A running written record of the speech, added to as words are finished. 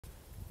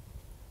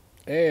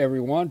Hey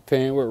everyone,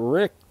 painting with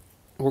Rick.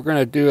 We're going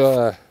to do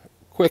a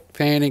quick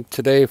painting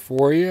today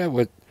for you.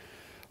 With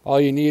all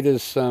you need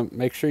is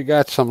make sure you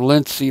got some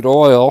linseed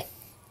oil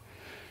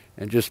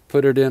and just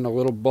put it in a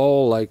little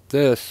bowl like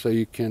this so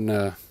you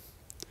can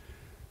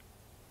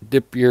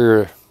dip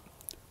your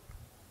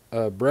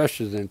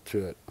brushes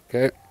into it.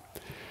 Okay.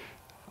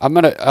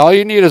 All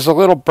you need is a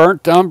little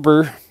burnt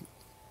umber.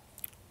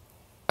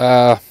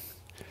 Uh,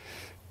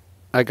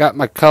 I got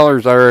my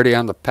colors already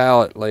on the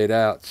palette laid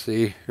out.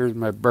 See, here's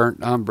my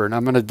burnt umber, and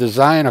I'm going to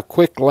design a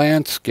quick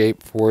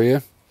landscape for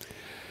you.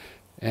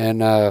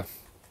 And I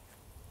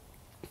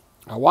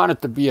want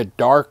it to be a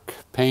dark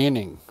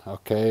painting,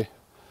 okay?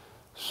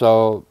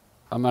 So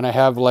I'm going to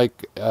have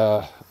like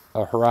a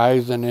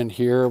horizon in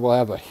here. We'll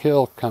have a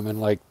hill coming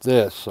like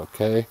this,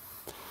 okay?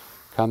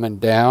 Coming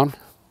down.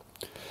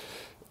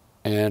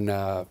 And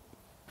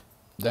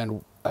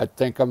then I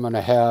think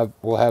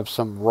we'll have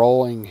some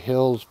rolling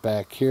hills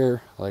back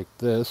here like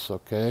this,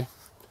 okay?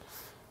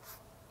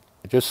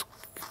 Just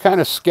kind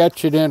of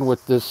sketch it in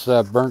with this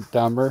burnt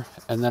umber.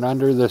 And then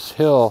under this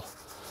hill,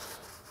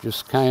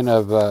 just kind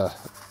of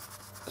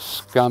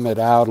scum it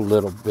out a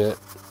little bit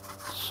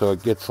so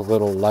it gets a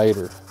little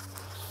lighter.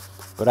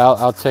 But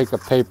I'll take a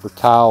paper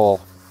towel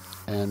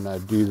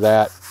and do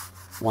that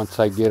once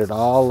I get it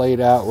all laid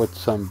out with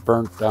some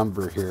burnt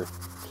umber here.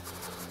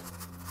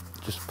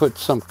 Just put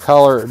some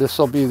color. This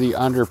will be the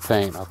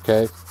underpaint,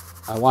 okay?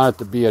 I want it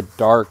to be a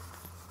dark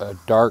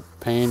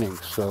painting,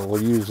 so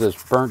we'll use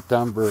this burnt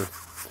umber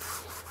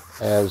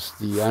as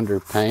the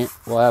underpaint.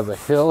 We'll have a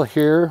hill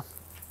here,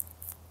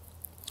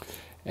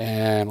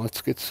 and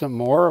let's get some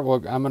more.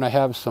 I'm going to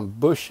have some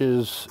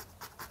bushes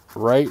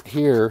right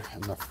here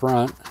in the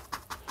front,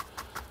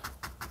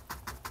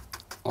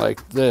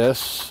 like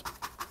this.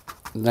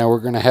 And then we're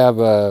going to have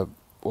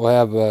we'll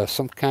have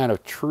some kind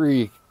of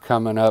tree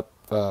coming up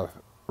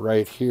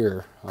right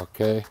here,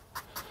 okay?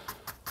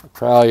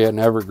 Probably an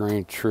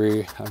evergreen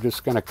tree. I'm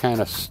just going to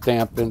kind of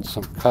stamp in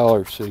some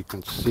color so you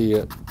can see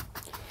it.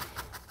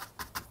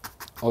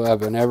 We'll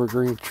have an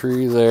evergreen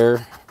tree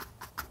there.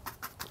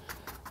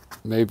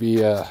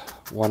 Maybe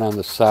one on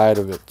the side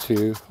of it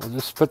too. I'll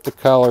just put the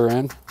color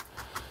in.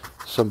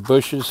 Some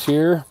bushes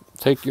here.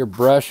 Take your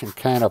brush and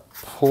kind of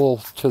pull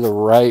to the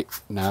right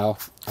now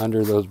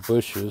under those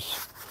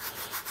bushes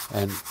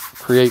and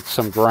create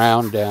some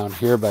ground down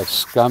here by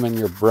scumming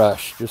your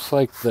brush just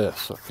like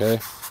this, okay?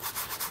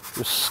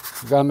 Just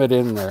scum it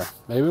in there.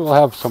 Maybe we'll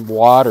have some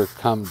water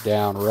come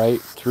down right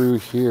through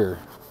here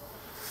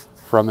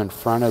from in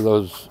front of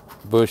those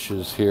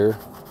bushes here.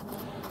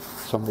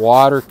 Some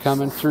water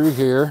coming through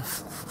here,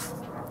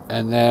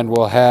 and then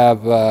we'll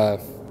have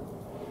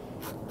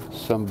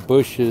some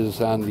bushes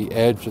on the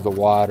edge of the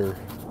water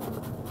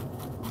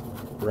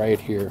right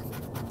here.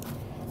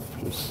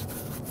 Just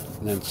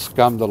and then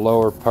scum the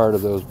lower part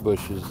of those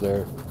bushes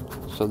there.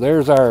 So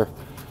there's our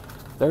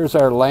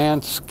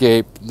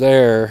landscape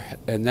there,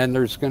 and then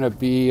there's going to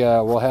be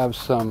we'll have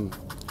some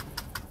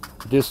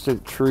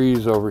distant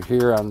trees over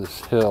here on this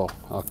hill,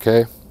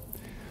 okay?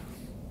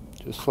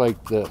 Just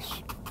like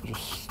this.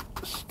 Just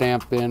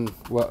stamp in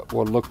what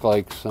will look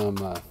like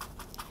some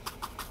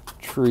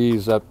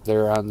trees up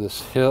there on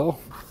this hill,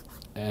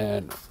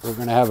 and we're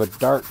going to have a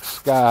dark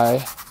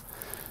sky,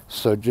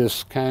 so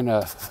just kind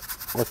of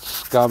let's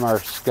scum our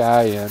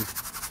sky in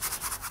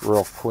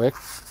real quick.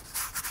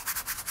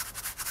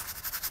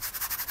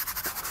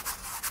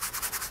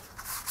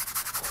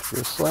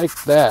 Just like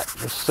that.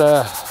 Just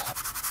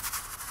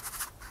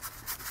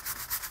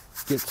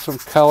get some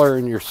color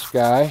in your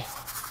sky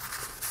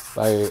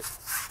by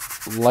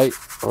light,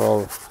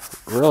 or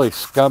really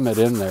scum it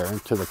in there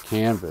into the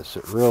canvas.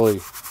 It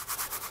really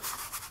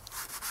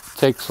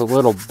takes a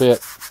little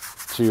bit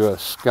to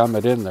scum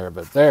it in there,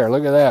 but there,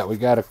 look at that. We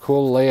got a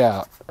cool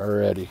layout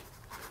already.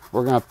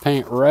 We're going to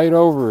paint right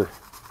over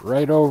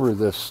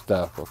this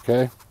stuff,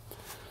 okay?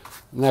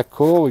 Isn't that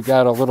cool? We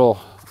got a little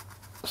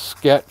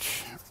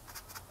sketch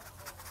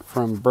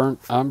from burnt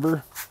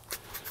umber.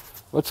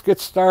 Let's get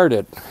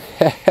started.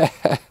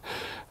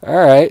 All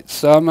right,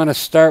 so I'm going to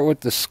start with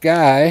the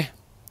sky.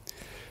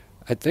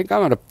 I think I'm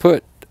going to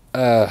put,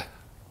 I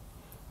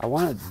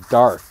want it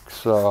dark,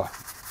 so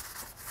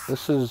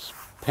this is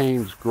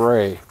Payne's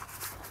Gray.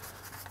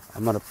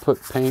 I'm going to put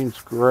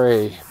Payne's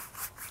Gray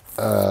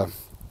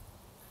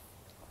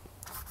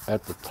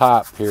at the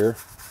top here.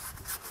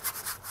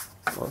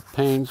 Or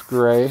Payne's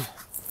Gray,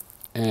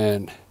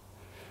 and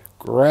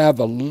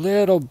grab a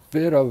little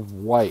bit of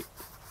white.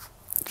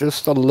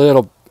 Just a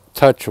little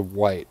touch of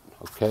white,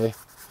 okay?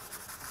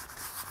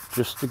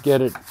 Just to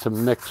get it to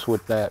mix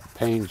with that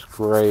Payne's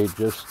Gray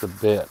just a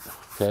bit,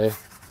 okay?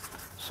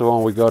 So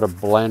when we go to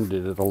blend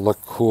it, it'll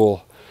look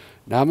cool.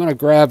 Now I'm going to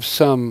grab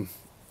some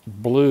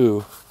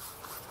blue.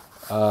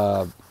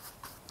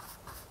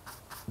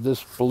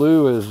 This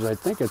blue is, I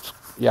think it's,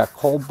 yeah,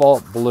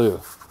 cobalt blue.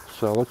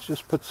 So let's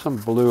just put some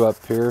blue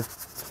up here.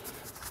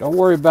 Don't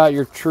worry about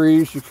your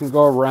trees. You can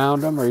go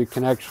around them, or you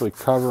can actually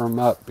cover them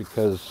up,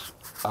 because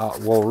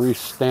we'll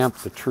re-stamp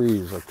the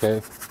trees,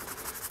 okay?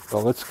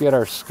 But let's get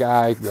our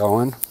sky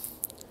going.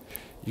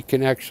 you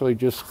can actually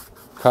just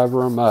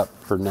cover them up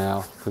for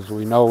now because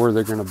we know where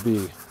they're going to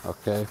be,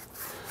 okay?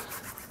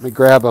 Let me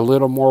grab a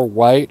little more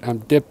white. I'm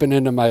dipping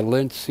into my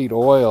linseed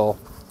oil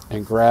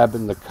and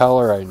grabbing the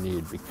color I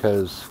need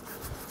because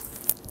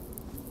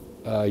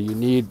you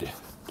need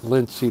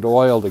linseed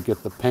oil to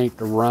get the paint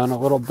to run a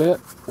little bit.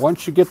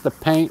 Once you get the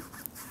paint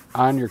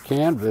on your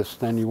canvas,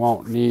 then you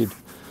won't need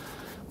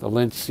the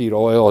linseed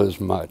oil as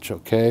much,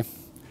 okay?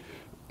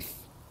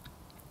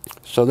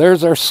 So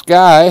there's our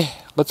sky.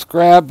 Let's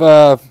grab,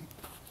 I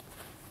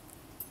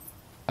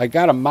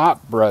got a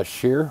mop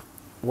brush here.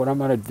 What I'm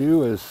going to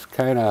do is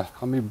kind of,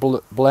 let me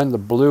blend the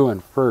blue in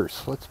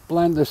first. Let's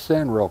blend this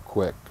in real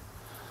quick.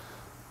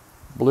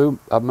 Blue,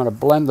 I'm going to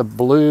blend the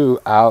blue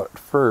out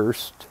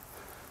first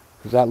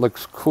because that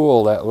looks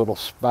cool, that little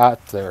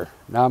spot there.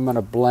 Now I'm going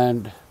to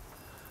blend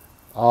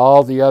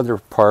all the other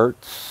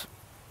parts.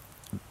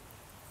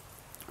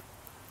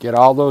 Get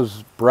all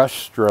those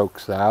brush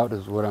strokes out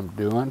is what I'm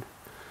doing.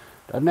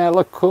 Doesn't that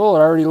look cool? It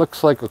already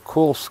looks like a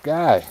cool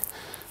sky.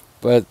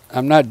 But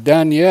I'm not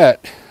done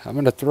yet. I'm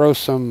going to throw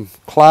some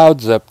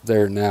clouds up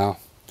there now.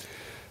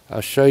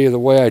 I'll show you the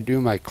way I do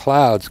my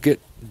clouds.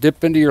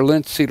 Dip into your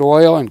linseed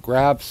oil and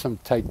grab some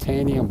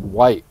titanium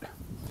white.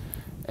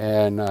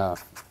 And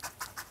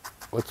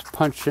let's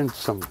punch in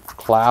some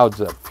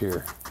clouds up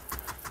here.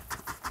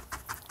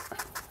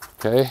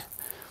 Okay?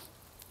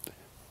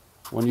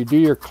 When you do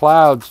your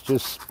clouds,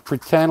 just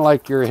pretend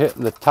like you're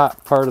hitting the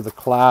top part of the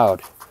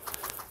cloud.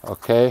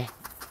 Okay?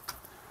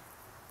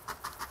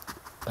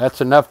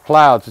 That's enough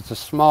clouds. It's a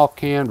small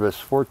canvas,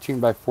 14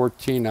 by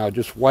 14. Now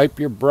just wipe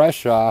your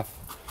brush off.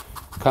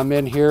 Come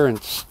in here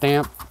and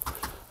stamp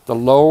the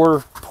lower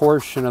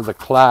portion of the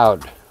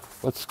cloud.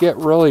 Let's get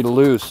really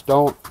loose.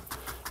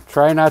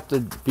 Try not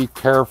to be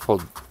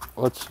careful.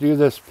 Let's do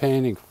this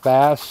painting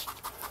fast,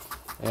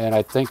 and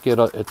I think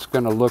it's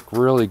going to look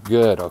really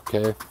good,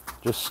 okay?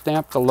 Just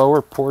stamp the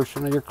lower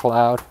portion of your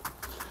cloud.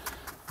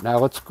 Now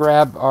let's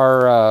grab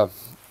our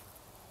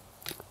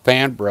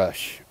fan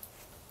brush.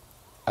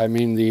 I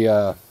mean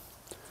the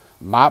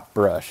mop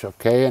brush,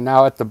 okay? And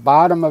now at the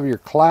bottom of your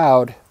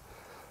cloud,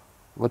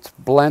 let's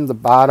blend the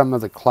bottom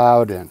of the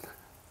cloud in.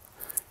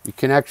 You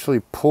can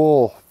actually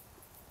pull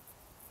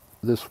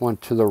this one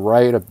to the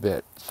right a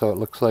bit so it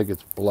looks like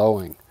it's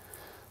blowing.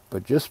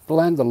 But just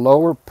blend the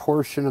lower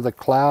portion of the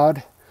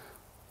cloud.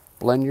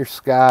 Blend your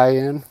sky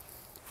in.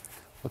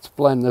 Let's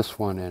blend this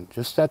one in,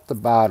 just at the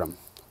bottom.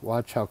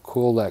 Watch how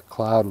cool that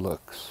cloud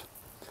looks.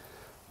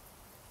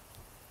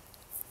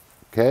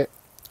 Okay,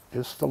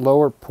 just the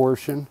lower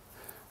portion.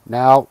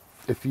 Now,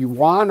 if you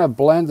want to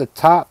blend the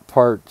top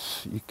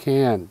parts, you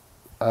can.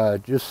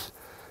 Just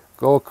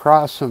go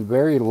across them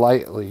very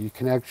lightly. You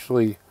can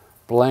actually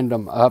blend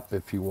them up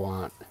if you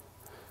want.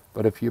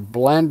 But if you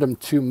blend them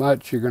too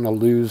much, you're going to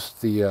lose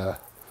the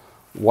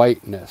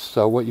whiteness.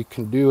 So what you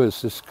can do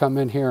is just come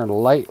in here and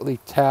lightly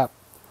tap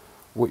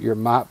with your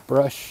mop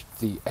brush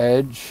the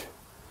edge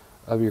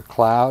of your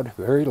cloud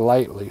very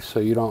lightly so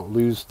you don't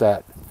lose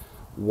that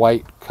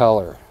white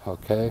color,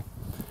 okay?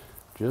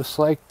 Just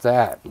like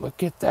that.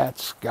 Look at that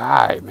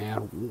sky,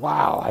 man.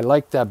 Wow, I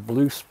like that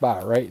blue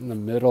spot right in the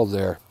middle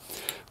there.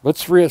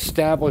 Let's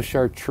reestablish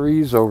our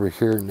trees over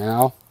here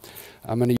now. I'm going to